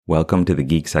Welcome to the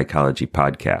Geek Psychology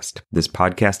Podcast. This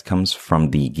podcast comes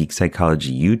from the Geek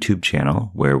Psychology YouTube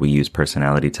channel, where we use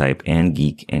personality type and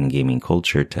geek and gaming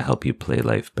culture to help you play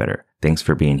life better. Thanks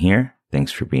for being here.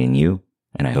 Thanks for being you.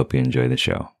 And I hope you enjoy the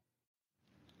show.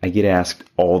 I get asked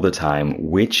all the time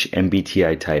which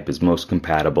MBTI type is most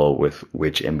compatible with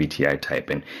which MBTI type.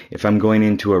 And if I'm going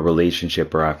into a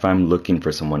relationship or if I'm looking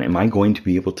for someone, am I going to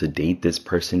be able to date this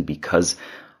person because,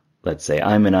 let's say,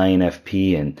 I'm an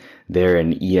INFP and they're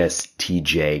an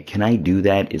ESTJ. Can I do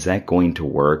that? Is that going to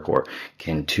work? Or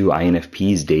can two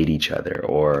INFPs date each other?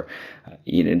 Or,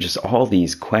 just all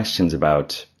these questions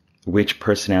about which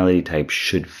personality type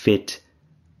should fit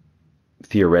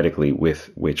theoretically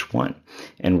with which one.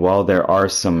 And while there are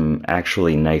some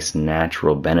actually nice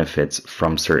natural benefits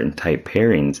from certain type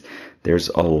pairings, there's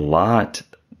a lot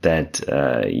that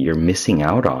you're missing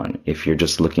out on if you're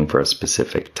just looking for a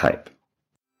specific type.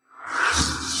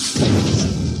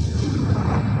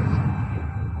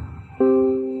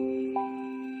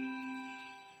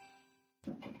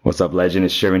 What's up, legend?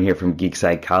 It's Sherman here from Geek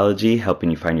Psychology,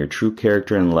 helping you find your true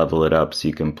character and level it up so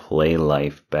you can play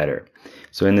life better.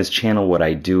 So in this channel, what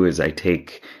I do is I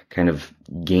take kind of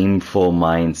gameful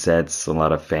mindsets, a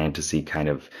lot of fantasy kind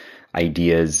of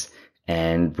ideas,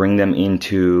 and bring them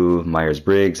into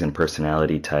Myers-Briggs and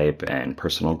personality type and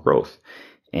personal growth.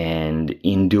 And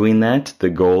in doing that, the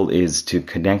goal is to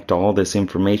connect all this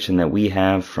information that we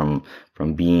have from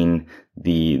being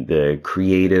the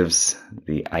creatives,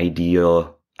 the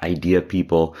idea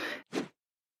people,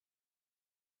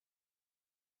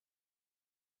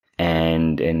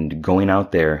 and going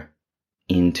out there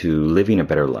into living a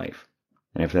better life.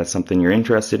 And if that's something you're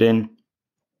interested in,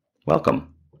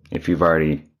 welcome. If you've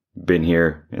already been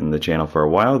here in the channel for a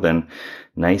while, then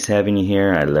nice having you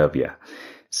here. I love you.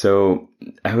 So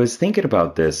I was thinking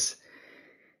about this.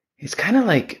 It's kind of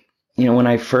like, when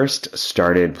I first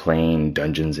started playing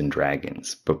Dungeons and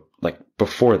Dragons, but like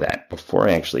before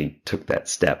I actually took that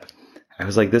step, I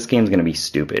was like, this game's going to be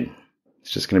stupid.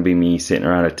 It's just going to be me sitting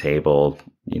around a table,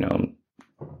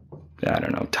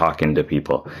 talking to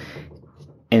people.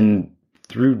 And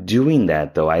through doing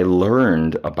that, though, I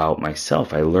learned about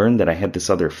myself. I learned that I had this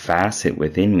other facet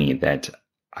within me that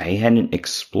I hadn't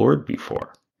explored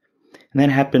before. And that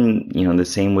happened, the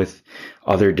same with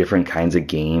other different kinds of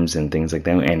games and things like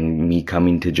that. And me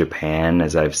coming to Japan,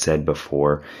 as I've said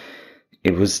before,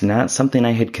 it was not something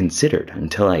I had considered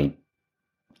until I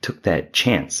took that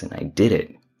chance and I did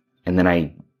it. And then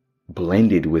I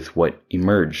blended with what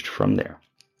emerged from there.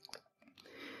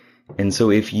 And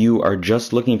so if you are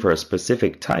just looking for a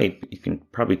specific type, you can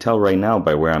probably tell right now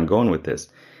by where I'm going with this,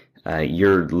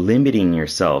 you're limiting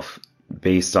yourself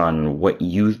based on what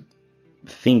you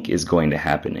think is going to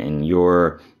happen and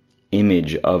your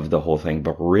image of the whole thing.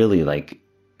 But really, like,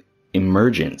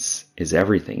 emergence is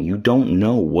everything. You don't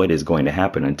know what is going to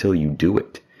happen until you do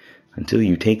it, until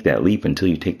you take that leap, until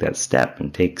you take that step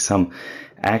and take some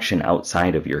action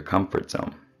outside of your comfort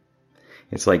zone.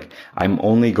 It's like, I'm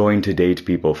only going to date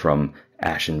people from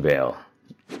Ashenvale,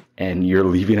 and you're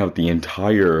leaving out the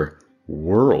entire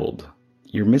world.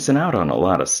 You're missing out on a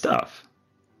lot of stuff,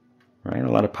 right?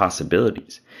 A lot of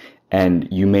possibilities. And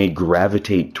you may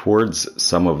gravitate towards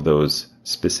some of those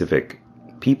specific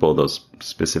people, those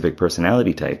specific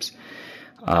personality types.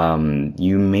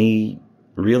 You may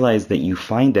realize that you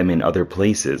find them in other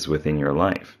places within your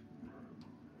life.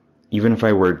 Even if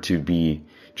I were to be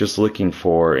just looking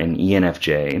for an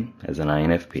ENFJ as an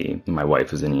INFP, my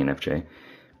wife is an ENFJ,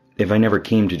 if I never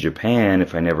came to Japan,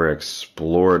 if I never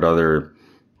explored other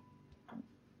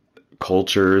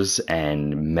cultures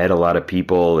and met a lot of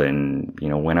people and,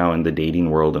 went out in the dating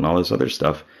world and all this other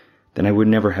stuff, then I would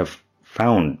never have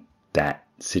found that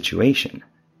situation.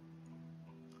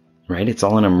 Right? It's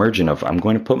all an emergent of, I'm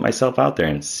going to put myself out there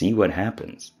and see what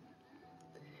happens.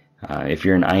 If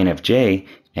you're an INFJ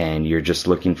and you're just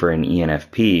looking for an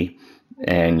ENFP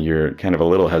and you're kind of a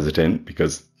little hesitant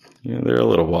because, they're a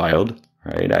little wild,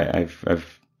 right?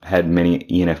 I've had many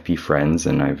ENFP friends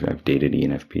and I've dated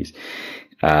ENFPs.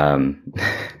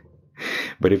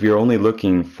 But if you're only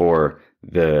looking for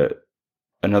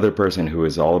another person who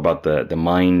is all about the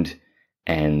mind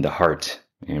and the heart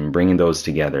and bringing those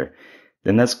together,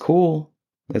 then that's cool.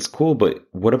 That's cool. But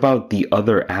what about the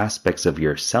other aspects of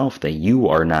yourself that you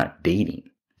are not dating?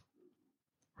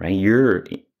 Right? You're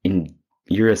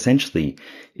essentially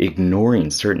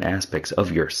ignoring certain aspects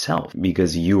of yourself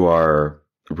because you are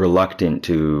reluctant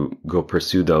to go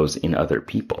pursue those in other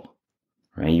people.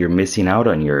 Right? You're missing out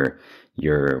on your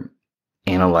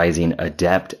analyzing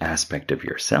adept aspect of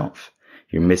yourself.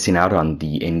 You're missing out on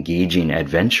the engaging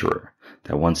adventurer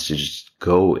that wants to just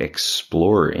go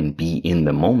explore and be in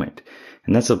the moment.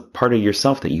 And that's a part of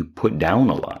yourself that you put down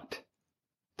a lot,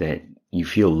 that you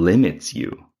feel limits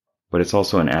you. But it's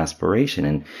also an aspiration.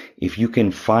 And if you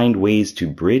can find ways to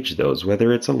bridge those,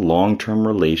 whether it's a long-term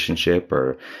relationship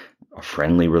or a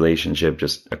friendly relationship,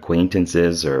 just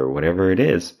acquaintances or whatever it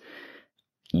is,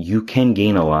 you can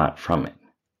gain a lot from it.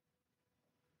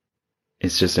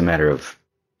 It's just a matter of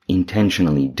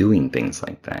intentionally doing things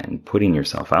like that and putting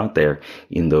yourself out there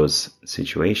in those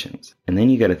situations. And then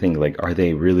you got to think, like, are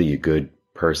they really a good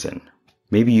person?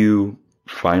 Maybe you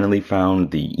finally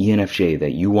found the ENFJ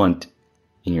that you want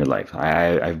in your life.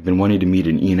 I've been wanting to meet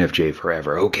an ENFJ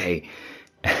forever. Okay.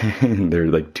 They're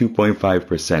like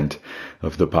 2.5%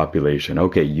 of the population.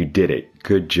 Okay, you did it.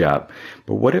 Good job.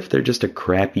 But what if they're just a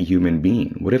crappy human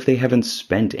being? What if they haven't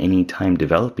spent any time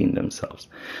developing themselves?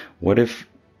 What if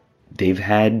they've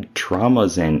had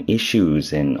traumas and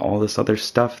issues and all this other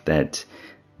stuff that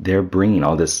they're bringing,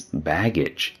 all this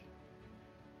baggage,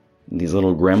 these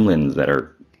little gremlins that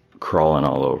are crawling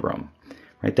all over them,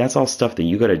 right? That's all stuff that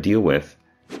you got to deal with.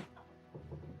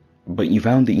 But you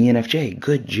found the ENFJ.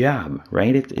 Good job,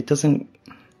 right? It doesn't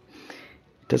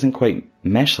quite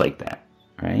mesh like that,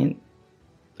 right?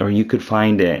 Or you could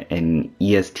find an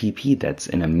ESTP that's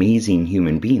an amazing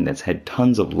human being that's had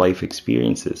tons of life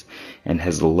experiences and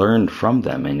has learned from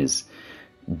them and is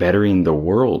bettering the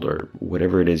world or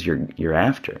whatever it is you're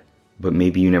after. But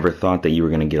maybe you never thought that you were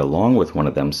going to get along with one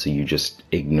of them, so you just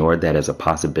ignored that as a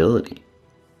possibility.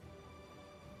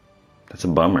 That's a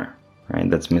bummer, right?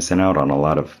 That's missing out on a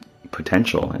lot of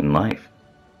potential in life.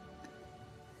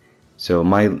 So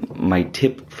my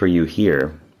tip for you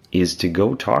here is to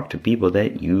go talk to people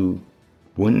that you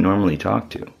wouldn't normally talk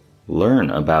to. Learn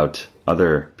about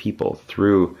other people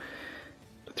through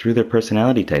their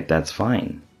personality type. That's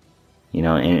fine.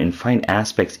 And find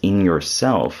aspects in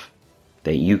yourself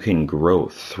that you can grow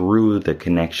through the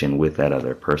connection with that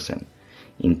other person.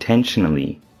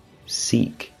 Intentionally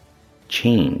seek,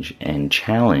 change, and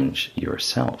challenge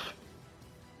yourself.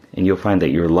 And you'll find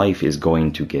that your life is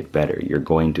going to get better. You're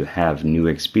going to have new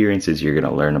experiences. You're going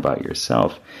to learn about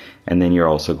yourself. And then you're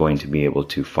also going to be able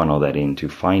to funnel that into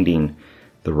finding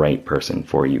the right person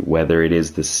for you. Whether it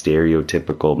is the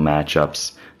stereotypical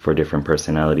matchups for different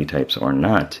personality types or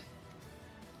not,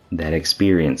 that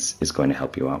experience is going to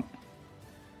help you out.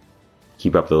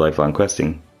 Keep up the lifelong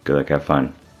questing. Good luck, have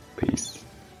fun. Peace.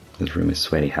 This room is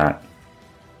sweaty hot.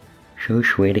 So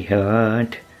sweaty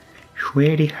hot.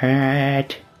 Sweaty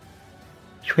hot.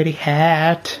 Sweaty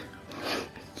hat.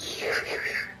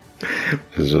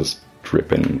 It's just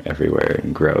dripping everywhere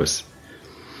and gross.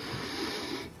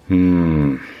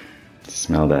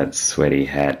 Smell that sweaty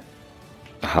hat.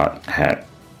 Hot hat.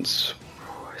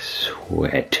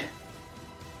 Sweat.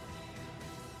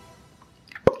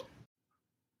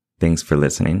 Thanks for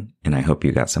listening, and I hope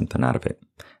you got something out of it.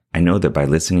 I know that by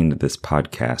listening to this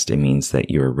podcast, it means that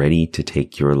you're ready to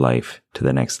take your life to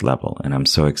the next level, and I'm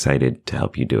so excited to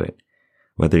help you do it.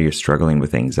 Whether you're struggling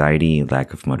with anxiety,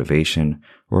 lack of motivation,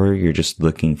 or you're just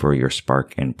looking for your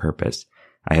spark and purpose,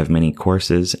 I have many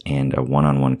courses and a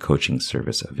one-on-one coaching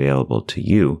service available to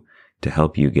you to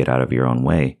help you get out of your own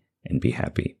way and be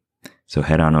happy. So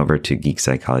head on over to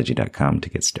geekpsychology.com to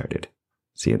get started.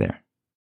 See you there.